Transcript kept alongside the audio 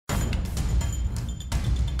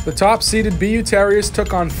The top-seeded BU Terriers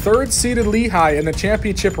took on third-seeded Lehigh in the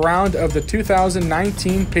championship round of the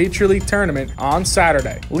 2019 Patriot League tournament on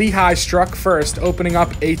Saturday. Lehigh struck first, opening up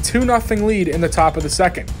a 2-0 lead in the top of the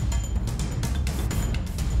second.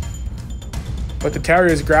 But the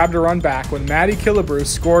Terriers grabbed a run back when Maddie Killebrew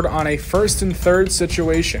scored on a first and third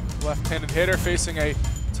situation. Left-handed hitter facing a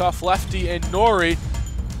tough lefty in Nori.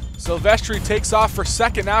 Silvestri takes off for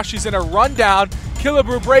second. Now she's in a rundown.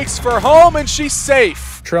 Killebrew breaks for home, and she's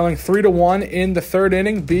safe. Trailing 3-1 in the third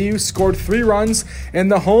inning, BU scored 3 runs in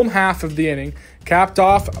the home half of the inning, capped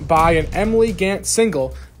off by an Emily Gant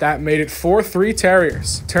single that made it 4-3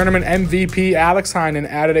 Terriers. Tournament MVP Alex Heinen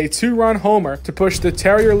added a 2-run homer to push the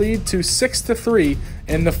Terrier lead to 6-3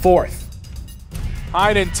 in the fourth.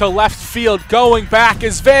 Heinen to left field, going back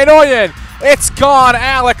is Van Oyen. It's gone.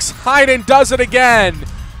 Alex Heinen does it again.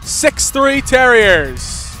 6-3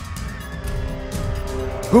 Terriers.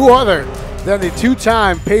 Who other than the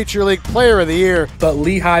 2-time Patriot League Player of the Year? But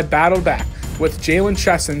Lehigh battled back with Jalen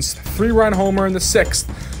Chesson's 3-run homer in the sixth,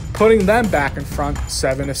 putting them back in front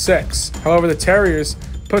 7-6. However, the Terriers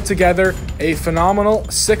put together a phenomenal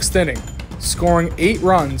sixth inning, scoring 8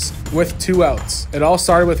 runs with 2 outs. It all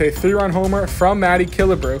started with a 3-run homer from Maddie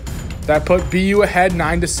Killebrew that put BU ahead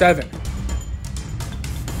 9-7.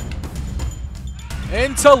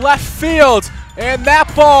 Into left field, and that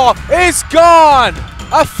ball is gone.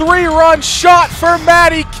 A 3-run shot for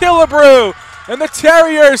Maddie Killebrew, and the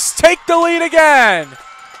Terriers take the lead again.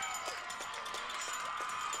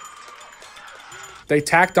 They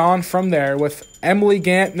tacked on from there with Emily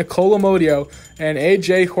Gant, Nicola Modio, and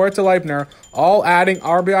AJ Horta-Leibner all adding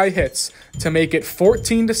RBI hits to make it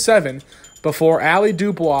 14-7 before Allie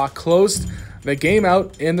Dubois closed the game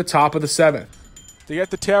out in the top of the 7th. To get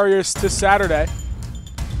the Terriers to Saturday.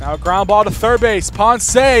 Now a ground ball to third base.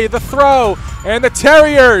 Ponce, the throw, and the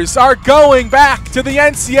Terriers are going back to the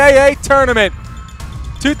NCAA tournament.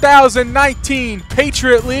 2019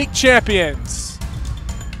 Patriot League champions.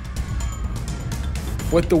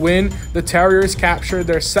 With the win, the Terriers captured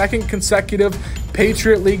their second consecutive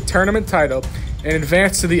Patriot League tournament title and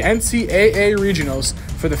advanced to the NCAA regionals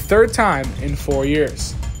for the 3rd time in 4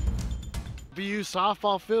 years. BU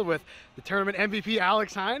softball field with the tournament MVP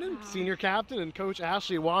Alex Heinen, senior captain, and coach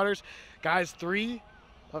Ashley Waters. Guys, 3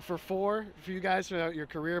 for 4 for you guys throughout your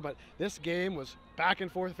career, but this game was back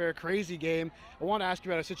and forth, very crazy game. I want to ask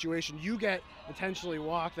you about a situation. You get intentionally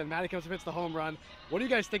walked, then Maddie comes and hits the home run. What are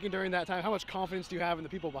you guys thinking during that time? How much confidence do you have in the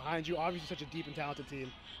people behind you? Obviously such a deep and talented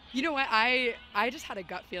team. You know what, I just had a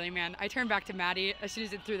gut feeling, man. I turned back to Maddie as soon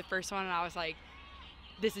as it threw the first one, and I was like,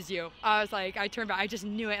 this is you. I was like, I turned back, I just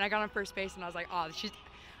knew it, and I got on first base, and I was like, oh,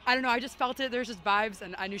 I don't know, I just felt it. There's just vibes,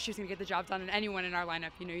 and I knew she was going to get the job done. And anyone in our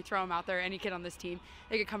lineup, you know, you throw them out there, any kid on this team,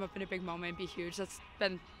 they could come up in a big moment and be huge. That's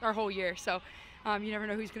been our whole year. So you never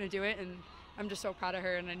know who's going to do it, and I'm just so proud of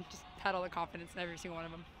her, and I just had all the confidence in every single one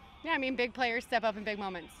of them. Yeah, I mean, big players step up in big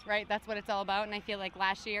moments, right? That's what it's all about. And I feel like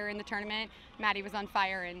last year in the tournament, Maddie was on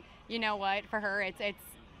fire, and you know what? For her, it's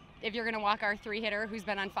if you're going to walk our 3-hitter who's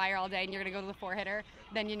been on fire all day and you're going to go to the 4-hitter,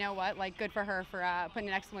 then you know what? Like, good for her for putting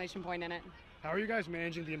an exclamation point in it. How are you guys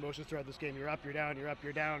managing the emotions throughout this game? You're up, you're down, you're up,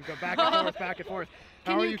 you're down, go back and forth, back and forth.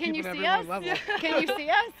 How are you keeping everyone level? Can you see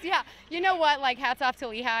us? Yeah. You know what? Like, hats off to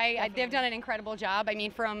Lehigh. They've done an incredible job. I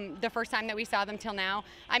mean, from the first time that we saw them till now,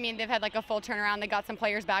 I mean, they've had like a full turnaround. They got some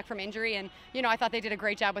players back from injury, and you know, I thought they did a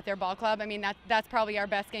great job with their ball club. I mean, that's probably our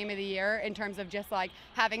best game of the year in terms of just like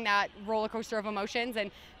having that roller coaster of emotions. And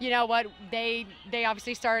you know what? They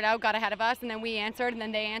obviously started out, got ahead of us, and then we answered, and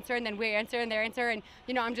then they answered, and then we answered, and they answered, and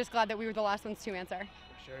you know, I'm just glad that we were the last ones to answer.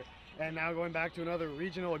 Sure. And now going back to another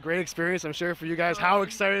regional, a great experience, I'm sure, for you guys. How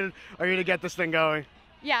excited are you to get this thing going?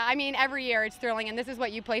 Yeah, I mean, every year it's thrilling, and this is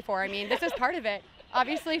what you play for. I mean, this is part of it.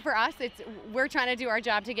 Obviously, for us, we're trying to do our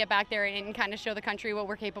job to get back there and kind of show the country what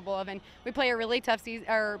we're capable of. And we play a really tough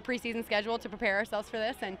preseason schedule to prepare ourselves for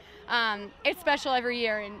this. And it's special every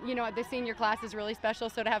year. And, you know, the senior class is really special,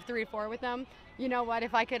 so to have 3 or 4 with them, you know what,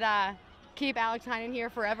 if I could keep Alex Heinen here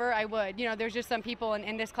forever, I would. You know, there's just some people,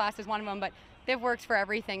 and this class is one of them, but they've worked for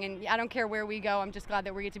everything, and I don't care where we go. I'm just glad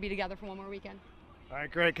that we get to be together for one more weekend. All right,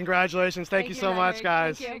 great. Congratulations. Thank you so much,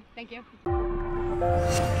 guys. Thank you. Thank you.